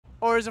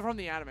Or is it from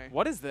the anime?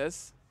 What is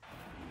this?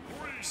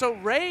 So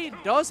Ray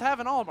does have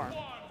an Olimar.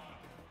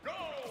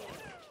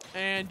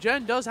 And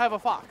Jen does have a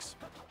Fox.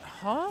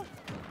 Huh?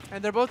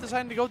 And they're both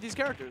deciding to go with these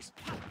characters.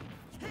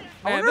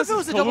 I Man, wonder if this it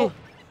was is a double.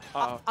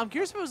 Uh-oh. I'm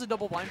curious if it was a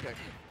double blind pick.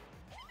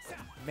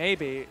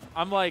 Maybe.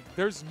 I'm like,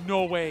 there's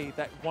no way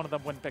that one of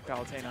them wouldn't pick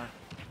Palutena.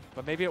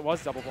 But maybe it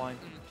was double blind.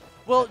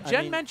 Well, I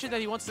Jen mean, mentioned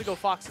that he wants to go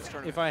Fox this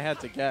tournament. If I had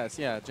to guess,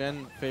 yeah,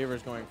 Jen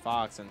favors going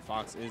Fox, and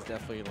Fox is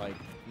definitely like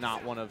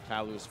not one of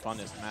Palu's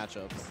funnest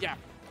matchups. Yeah.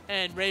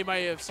 And Ray might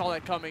have saw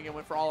that coming and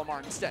went for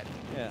Olimar instead.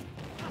 Yeah.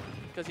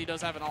 Because he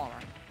does have an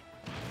Olimar.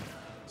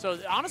 So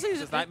honestly,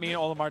 Does that mean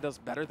Olimar does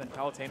better than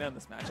Palutena in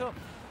this matchup?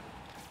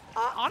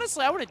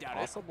 honestly, I wouldn't doubt it.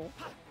 Possible.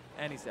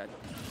 And he's dead.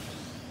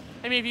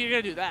 I mean, if you're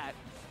going to do that.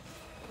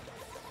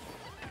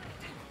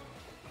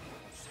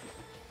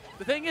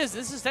 The thing is,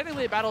 this is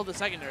technically a battle of the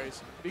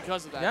secondaries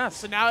because of that. Yes.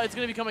 So now it's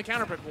going to become a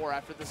counterpick war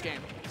after this game.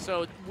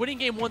 So winning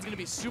game 1 is going to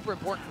be super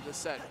important for this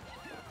set.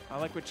 I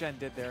like what Jen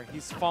did there.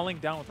 He's falling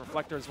down with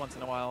reflectors once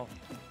in a while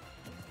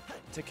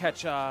to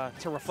catch, to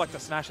reflect a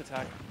smash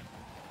attack.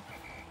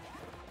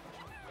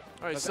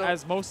 All right, But so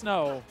as most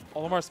know,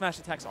 Olimar smash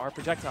attacks are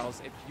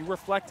projectiles. If you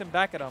reflect him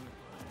back at him,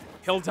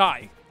 he'll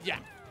die. yeah,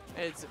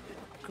 it's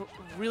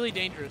really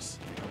dangerous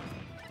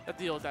to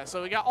deal with that.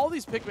 So we got all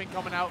these Pikmin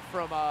coming out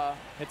from.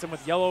 Hits him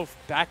with yellow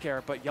back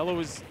air, but yellow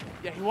is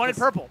Yeah, he wanted This-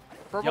 purple.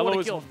 Purple yellow would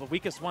have is one killed. of the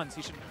weakest ones.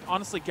 He should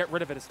honestly get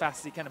rid of it as fast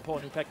as he can and pull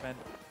a new Pikmin.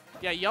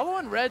 Yeah, yellow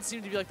and red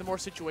seem to be like the more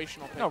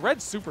situational Pikmin. No,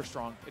 red's super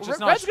strong. It's Well, just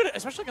not. red's good,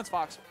 especially against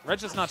Fox.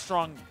 Red's just not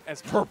strong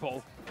as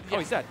purple. Yeah. Oh,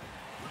 he's dead.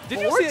 Did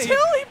Or you see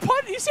till he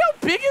put? You see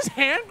how big his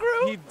hand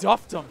grew? he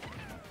duffed him?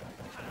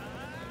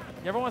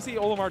 You ever want to see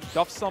Olimar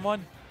duff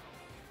someone?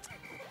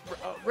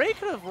 Ray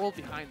could have rolled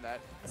behind that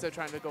instead of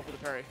trying to go for the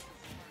parry.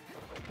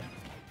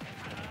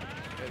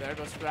 Okay, there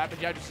goes Rapid.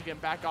 Yeah, just getting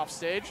back off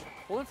stage.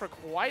 Holding for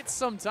quite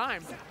some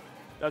time.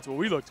 That's what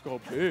we like to call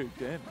big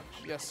damage.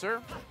 Yes,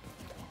 sir.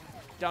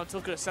 Down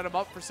tilt could have set him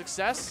up for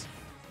success.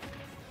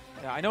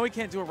 Yeah, I know he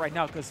can't do it right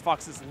now because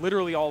Fox is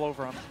literally all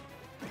over him.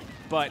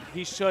 But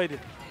he should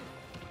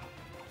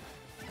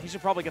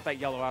probably get that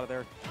yellow out of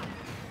there.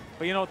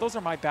 But you know, those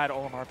are my bad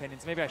Olimar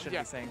opinions. Maybe I shouldn't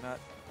Yeah. be saying that.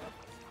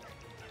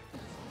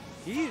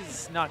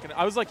 He's not gonna.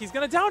 I was like, he's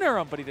gonna down air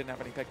him, but he didn't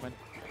have any Pikmin.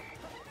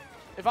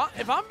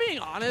 If I'm being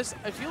honest,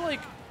 I feel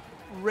like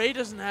Ray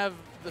doesn't have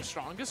the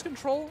strongest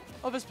control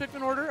of his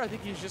Pikmin order. I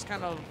think he's just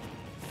kind of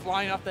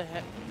flying off the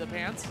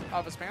pants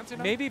of his pants, you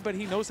know? Maybe, but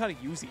he knows how to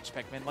use each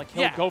Pikmin. Like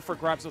he'll Yeah. go for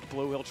grabs with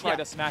blue. He'll try Yeah.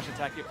 to smash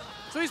attack you.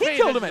 So he's He paying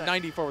killed him attention at to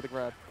 94 with a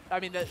grab that. I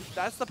mean,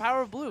 that's the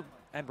power of blue.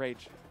 and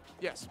rage.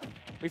 Yes.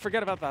 We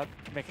forget about that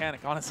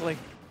mechanic, honestly.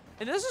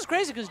 And this is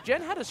crazy because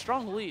Jen had a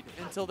strong lead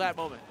until that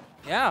moment.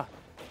 Yeah,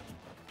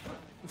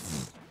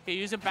 Okay,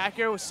 using back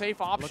air with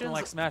safe options. looking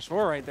like Smash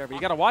 4 right there, but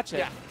you gotta watch it.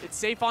 Yeah, it's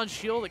safe on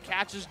shield. It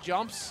catches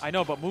jumps. I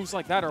know, but moves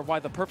like that are why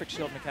the perfect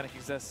shield mechanic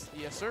exists.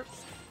 Yes, sir.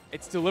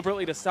 It's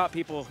deliberately to stop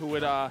people who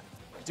would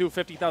do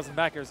 50,000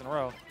 back airs in a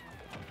row.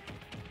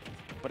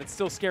 But it's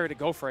still scary to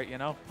go for it, you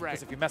know? Right.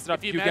 Because if you mess it up,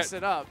 If you mess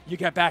it up. you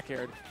get back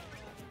aired.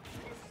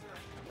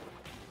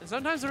 And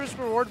sometimes the risk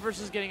reward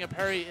versus getting a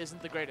parry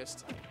isn't the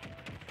greatest.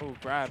 Oh,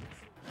 grab.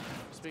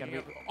 Speaking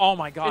of, Oh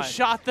my god. it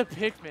shot the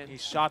Pikmin. He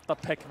shot the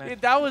Pikmin. Yeah,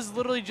 that was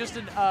literally just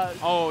an.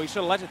 Oh, he should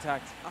have ledge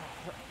attacked.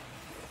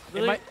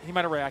 Really, He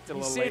might have reacted a he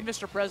little saved late.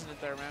 Mr. President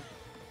there, man.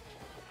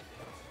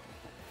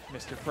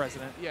 Mr.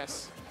 President.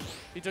 Yes,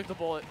 he took the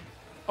bullet.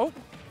 Oh.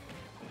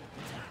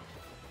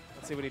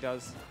 Let's see what he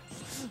does.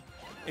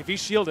 If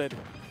he's shielded,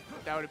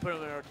 That would have put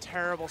him in a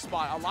terrible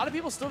spot. A lot of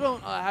people still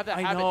don't have that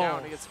I habit know.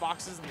 down against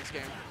Foxes in this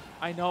game.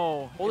 I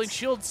know. Holding It's-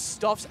 shield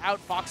stuffs out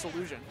Fox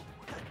Illusion.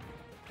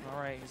 All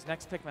right, his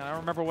next Pikmin. I don't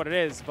remember what it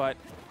is, but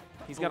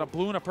he's got a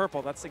blue and a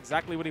purple. That's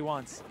exactly what he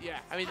wants. Yeah,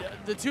 I mean,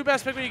 the two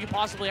best Pikmin you could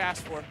possibly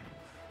ask for.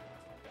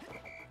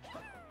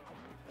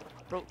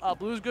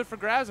 Blue's good for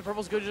grabs, and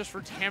purple's good just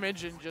for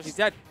damage and just. He's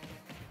dead.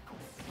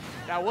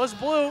 That was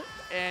blue,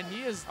 and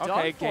he is done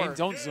Okay, for. game,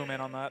 don't zoom in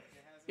on that.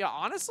 Yeah,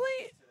 honestly,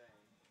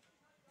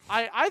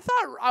 I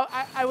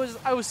thought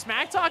I was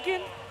smack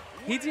talking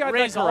He DI'd that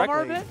Ray's Olimar a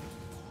correctly. bit.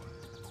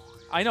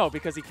 I know,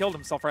 because he killed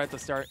himself right at the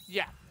start.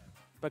 Yeah,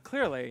 But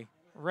clearly,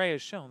 Ray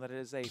has shown that it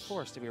is a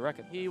force to be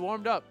reckoned. he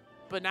warmed up.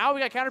 But now we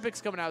got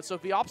counterpicks coming out, so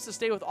if he opts to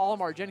stay with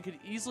Olimar, Jen could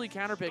easily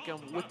counterpick him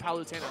with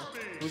Palutena.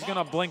 Who's going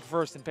to blink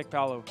first and pick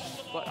Palu?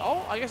 But,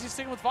 oh, I guess he's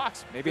sticking with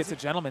Fox. Maybe it's a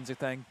gentleman's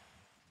thing.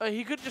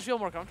 He could just feel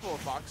more comfortable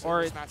with Fox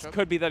Or in it this matchup.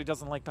 could be that he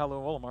doesn't like Palu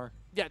and Olimar.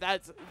 Yeah,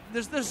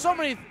 there's so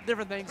many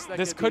different things that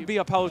This could be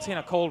a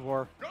Palutena Cold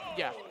War.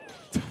 Yeah.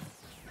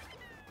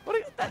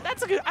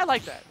 That's a good. I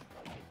like that.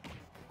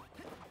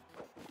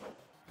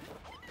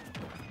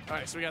 All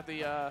right, so we got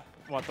the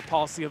What, the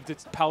policy of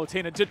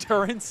Palutena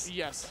deterrence?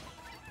 yes.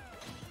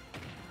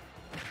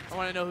 I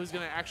want to know who's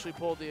gonna actually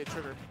pull the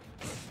trigger.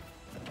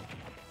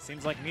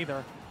 Seems like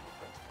neither.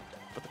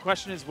 But the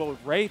question is, will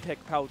Ray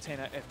pick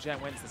Palutena if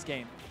Jen wins this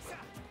game?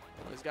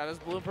 He's got his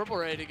blue and purple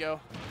ready to go.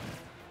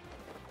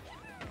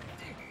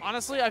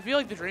 Honestly, I feel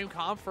like the dream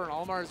comp for an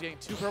Olimar is getting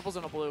 2 purples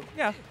and a blue.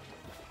 Yeah.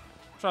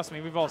 Trust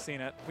me, we've all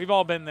seen it. We've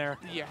all been there.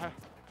 Yeah.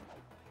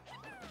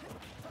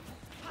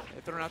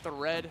 They're throwing out the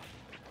red.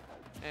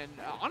 And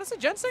honestly,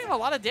 Jen's taking a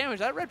lot of damage.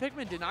 That red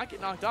Pikmin did not get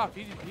knocked off.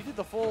 He did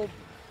the full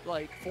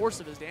like force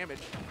of his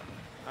damage.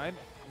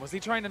 Was he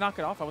trying to knock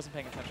it off? I wasn't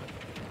paying attention.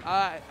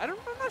 I'm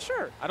not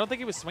sure. I don't think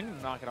he was swinging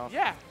to knock it off.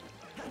 Yeah.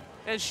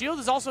 And shield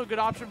is also a good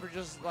option for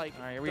just like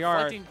all right, here we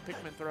deflecting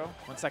Pikmin throw.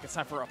 1 second, it's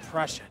time for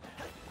oppression.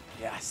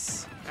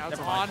 Yes. Now it's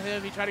Never on mind.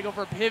 him. He tried to go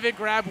for a pivot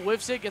grab,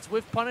 whiffs it, gets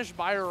whiff punished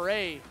by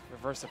Ray.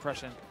 Reverse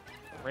oppression.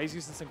 Ray's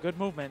using some good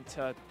movement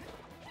to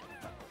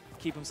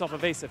keep himself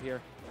evasive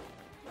here.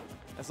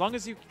 As long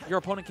as your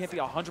opponent can't be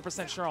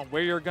 100% sure on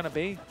where you're going to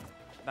be,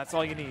 that's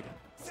all you need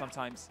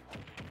sometimes.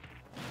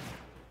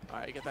 All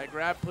right, you get that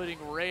grab, putting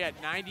Ray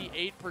at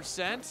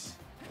 98%.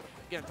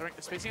 Again,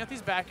 spacing out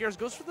these back airs.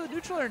 Goes for the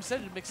neutral air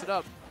instead to mix it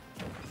up.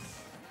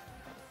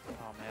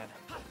 Oh, man.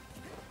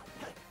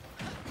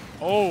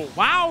 Oh,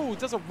 wow!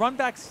 Does a run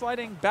back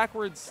sliding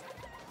backwards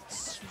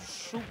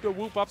shoot the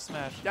whoop up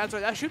smash. That's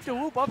right. That shoot to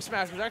whoop up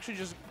smash was actually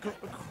just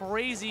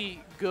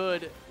crazy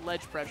good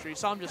ledge pressure. You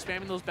saw him just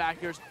spamming those back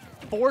airs,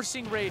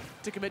 forcing Ray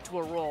to commit to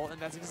a roll,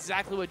 and that's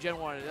exactly what Jen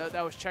wanted.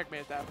 That was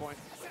checkmate at that point.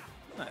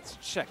 That's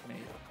checkmate.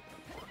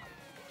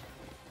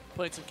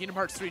 Playing some Kingdom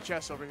Hearts 3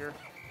 chess over here.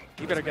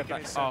 You better get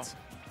that. Oh.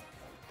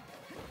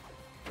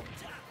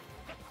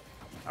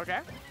 Okay.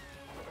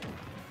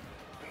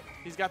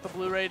 He's got the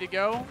blue ready to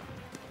go.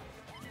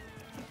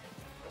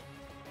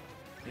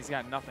 He's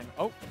got nothing.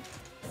 Oh.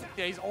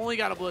 Yeah, he's only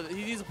got a blue.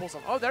 He needs to pull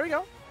some. Oh, there we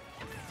go.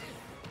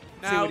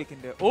 Now, see what he can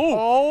do. Ooh.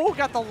 Oh,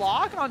 got the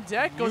lock on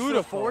deck. Goes for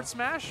the forward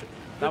smash.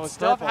 That was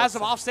stuff. purple. Has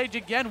him off stage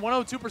again.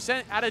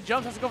 102%. Out of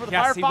jumps. Has to go for the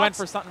yes, Firefox. he went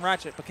for something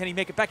ratchet, but can he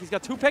make it back? He's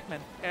got 2 Pikmin.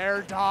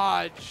 Air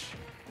dodge.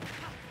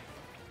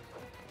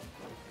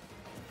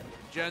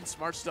 Jen,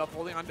 smart stuff,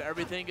 holding on to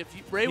everything. If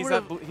Ray would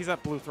have, he's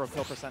at blue throw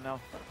kill percent now.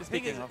 the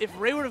thing is, if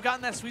Ray would have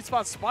gotten that sweet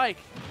spot spike,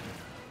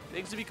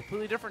 things would be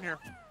completely different here.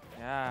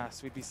 Yeah,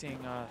 so we'd be seeing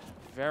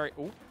very.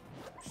 Ooh.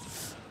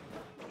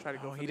 Try to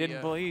go. He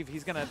didn't believe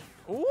he's gonna.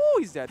 Ooh,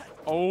 he's dead.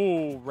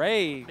 Oh,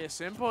 Ray. Miss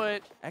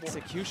input.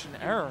 Execution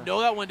error. Know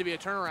that one to be a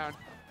turnaround.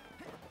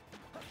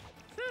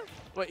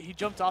 But he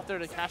jumped off there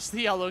to catch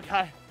the yellow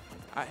guy.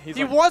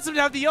 He wants him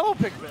to have the yellow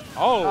Pikmin.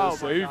 Oh,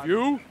 save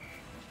you.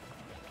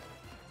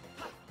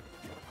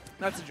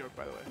 That's a joke,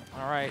 by the way.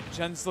 All right,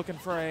 Jen's looking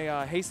for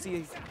a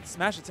hasty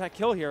smash attack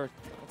kill here.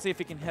 Let's see if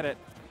he can hit it.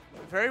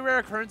 Very rare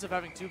occurrence of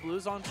having 2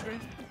 blues on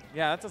screen.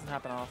 Yeah, that doesn't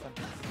happen often.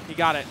 He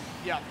got it.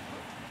 Yeah.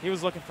 He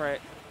was looking for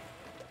it.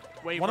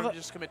 Wait for him to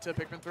just commit to a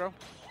Pikmin throw?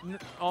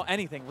 Oh,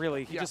 anything,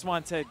 really. He just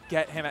wanted to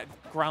get him at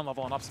ground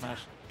level and up smash.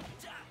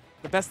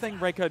 The best thing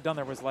Ray could have done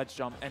there was ledge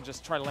jump and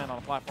just try to land on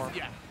a platform.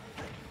 Yeah.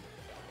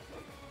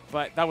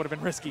 But that would have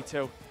been risky,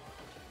 too.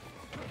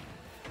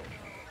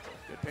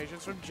 Good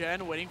patience from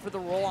Jen, waiting for the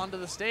roll onto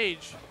the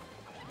stage.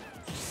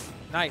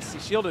 Nice. He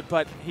shielded,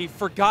 but he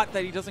forgot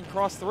that he doesn't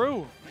cross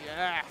through.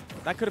 Yeah.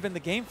 That could have been the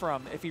game for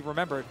him if he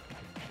remembered.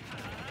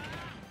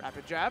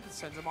 Rapid jab,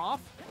 sends him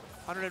off.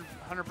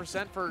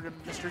 100% for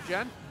Mr.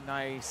 Jen.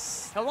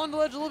 Nice. Held on the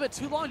ledge a little bit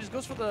too long, just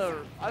goes for the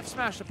F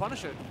smash to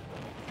punish it.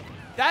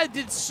 That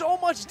did so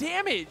much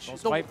damage.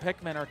 Those white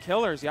Pikmin are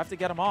killers. You have to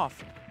get them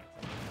off.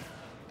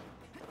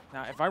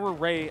 Now, if I were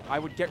Ray, I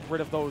would get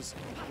rid of those.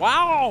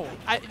 Wow!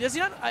 Does he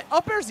not?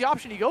 Up air is the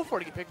option you go for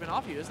to get Pikmin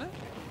off you, isn't it?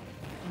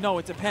 No,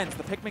 it depends.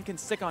 The Pikmin can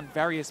stick on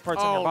various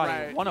parts of your body.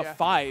 Right, One of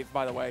 5,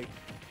 by the way.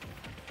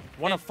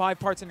 One of 5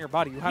 parts in your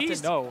body. You have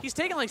to know. He's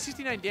taking like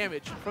 69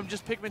 damage from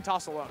just Pikmin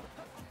toss alone.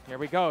 Here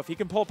we go. If he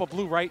can pull up a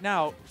blue right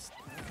now.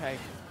 Okay.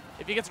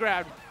 If he gets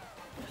grabbed.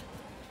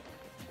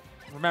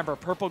 Remember,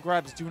 purple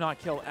grabs do not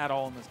kill at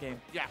all in this game.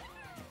 Yeah.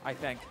 I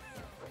think.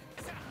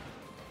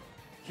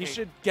 He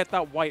should get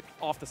that white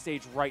off the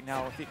stage right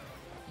now. If he,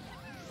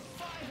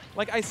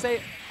 like I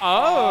say,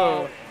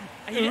 oh.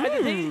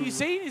 You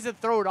say he needs to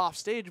throw it off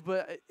stage,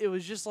 but it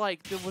was just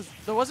like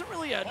there wasn't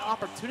really an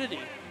opportunity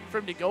for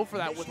him to go for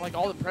that with like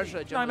all the pressure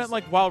that Jen I meant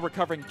like while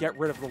recovering, get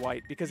rid of the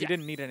white because he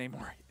didn't need it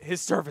anymore.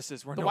 His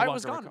services were the no white longer.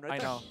 was gone.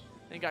 Right I know.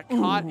 And he got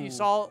caught. You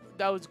saw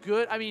that was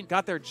good. I mean,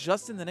 got there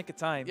just in the nick of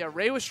time. Yeah,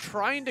 Ray was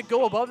trying to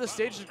go above the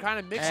stage to kind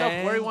of mix up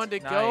where he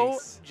wanted to go.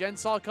 Jen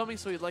saw it coming,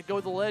 so he let go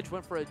of the ledge,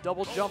 went for a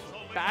double jump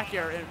back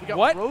air, and we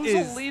got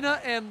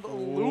Rosalina and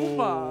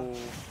Luma.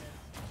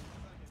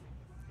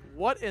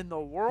 What in the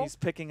world? He's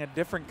picking a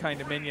different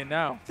kind of minion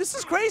now. This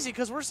is crazy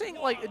because we're seeing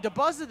like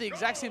DeBuzz did the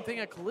exact same thing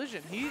at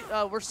Collision.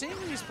 We're seeing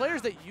these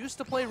players that used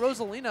to play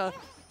Rosalina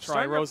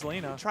try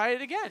Rosalina. Try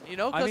it again, you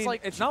know? I mean,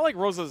 like it's not like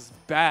Rosa's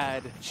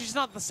bad. She's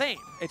not the same.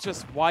 It's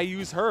just why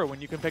use her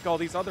when you can pick all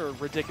these other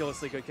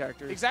ridiculously good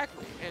characters?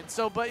 Exactly. And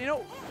so, but you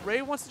know,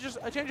 Ray wants to just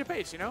a change of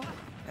pace, you know?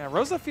 Yeah,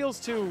 Rosa feels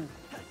too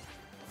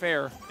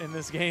fair in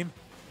this game.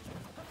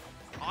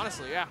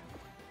 Honestly, yeah.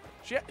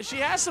 She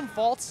has some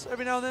faults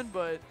every now and then,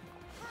 but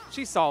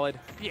she's solid.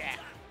 Yeah.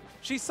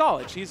 She's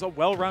solid. She's a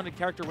well-rounded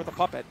character with a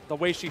puppet, the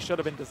way she should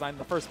have been designed in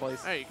the first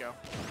place. There you go.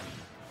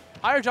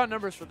 Hire John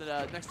numbers for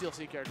the next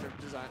DLC character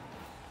design.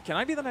 Can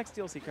I be the next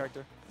DLC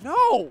character?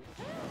 No!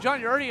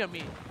 John, you're already a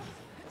meme.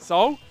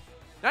 So?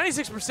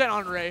 96%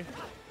 on Ray.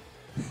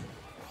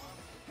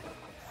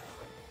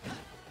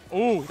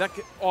 Ooh, that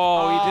could,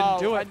 oh, he didn't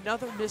do it.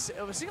 Another miss.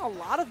 I was seeing a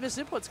lot of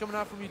misinputs coming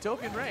out from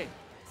Utopian Ray.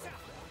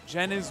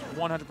 Jen is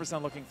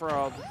 100% looking for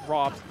a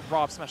raw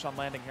up smash on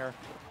landing here.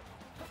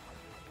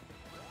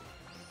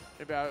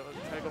 Maybe I'll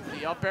try to go for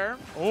the up air.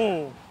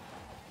 Oh,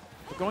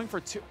 we're going for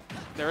 2.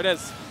 There it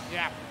is.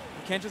 Yeah.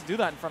 You can't just do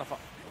that in front of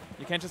Fox.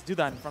 You can't just do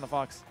that in front of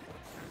Fox.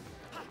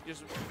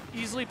 Just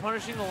easily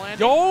punishing the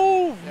landing.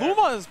 Yo, There.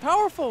 Luma is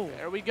powerful.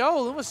 There we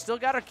go. Luma's still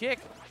got her kick.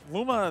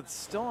 Luma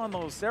still on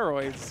those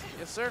steroids.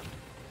 Yes, sir.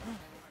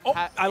 Oh,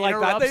 I like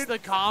that. Interrupts the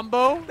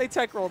combo. They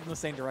tech rolled in the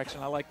same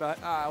direction. I like that.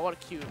 What a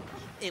cute.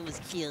 It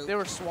was cute. They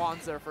were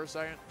swans there for a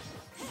second.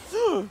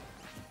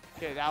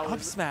 Okay, that Up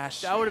was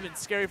smash. that would have been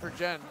scary for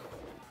Jen.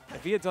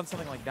 If he had done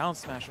something like down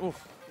smash,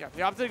 oof. Yeah,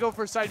 he opted to go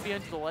for side B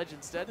into the ledge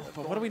instead.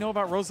 But what do we know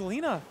about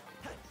Rosalina?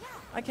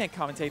 I can't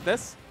commentate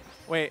this.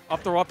 Wait,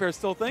 up throw up air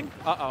still thing?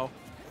 Uh-oh.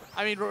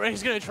 I mean,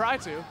 Ray's gonna try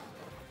to.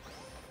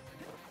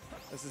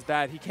 This is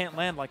bad. He can't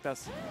land like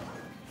this.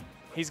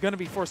 He's going to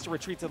be forced to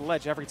retreat to the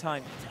ledge every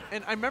time.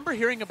 And I remember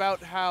hearing about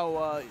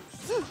how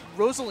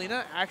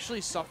Rosalina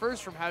actually suffers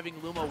from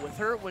having Luma with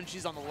her when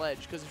she's on the ledge,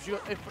 because if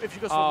she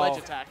goes for a ledge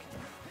attack,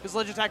 because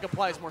ledge attack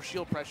applies more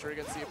shield pressure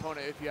against the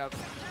opponent if you have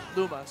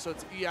Luma, so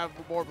you have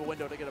more of a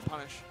window to get a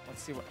punish.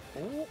 Let's see what.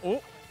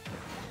 Oh.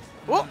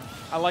 Whoa!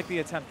 I like the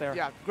attempt there.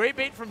 Yeah, great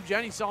bait from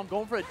Jen. You saw him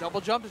going for a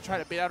double jump to try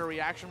to bait out a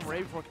reaction from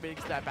Ray before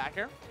committing to that back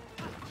air.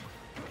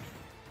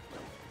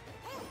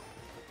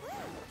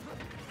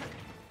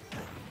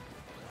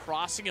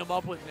 Crossing him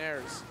up with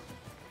nairs.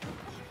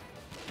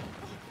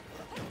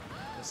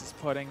 This is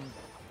putting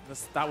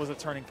this. That was a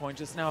turning point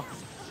just now.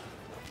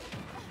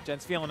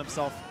 Jen's feeling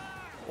himself.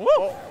 Woo!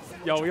 Oh.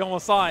 Yo, we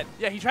almost saw it.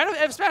 Yeah, he tried to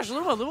F smash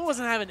Luma. Luma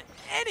wasn't having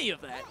any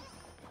of that.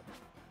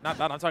 Not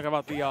that. I'm talking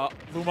about the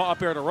Luma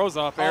up air to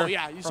Rosa up air. Oh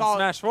yeah, you from saw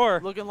Smash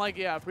 4. Looking like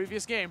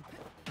previous game.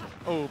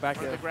 Oh, back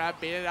The there. grab,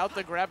 baited out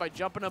the grab by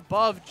jumping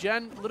above.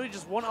 Jen literally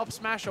just one up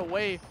smash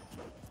away.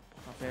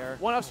 Up air.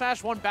 One up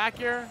smash, one back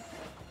air.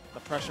 The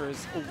pressure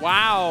is. Oh,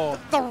 wow.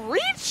 The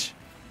reach.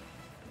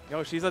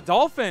 Yo, she's a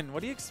dolphin.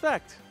 What do you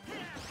expect?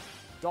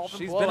 Dolphin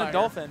She's blow been out a here.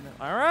 dolphin.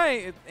 All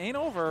right, it ain't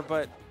over,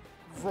 but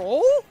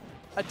Roll?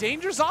 A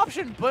dangerous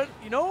option, but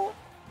you know.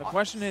 the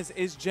question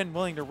is Jen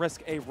willing to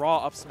risk a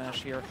raw up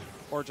smash here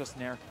or just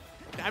nair?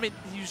 I mean,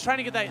 he was trying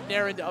to get that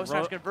nair into up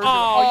smash conversion.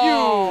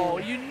 Oh,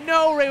 you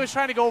know Ray was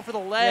trying to go for the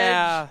ledge.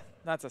 Yeah,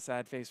 that's a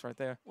sad face right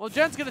there. Well,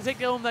 Jen's going to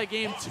take home that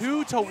game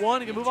 2-1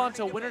 and can move on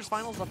to winners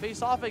finals to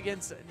face off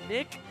against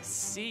Nick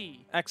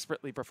C.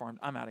 Expertly performed.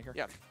 I'm out of here.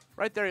 Yeah,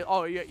 right there.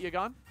 Oh, you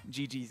gone?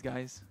 GG's,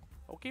 guys.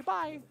 Okay,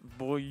 bye.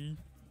 Boy.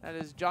 That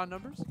is John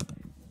Numbers.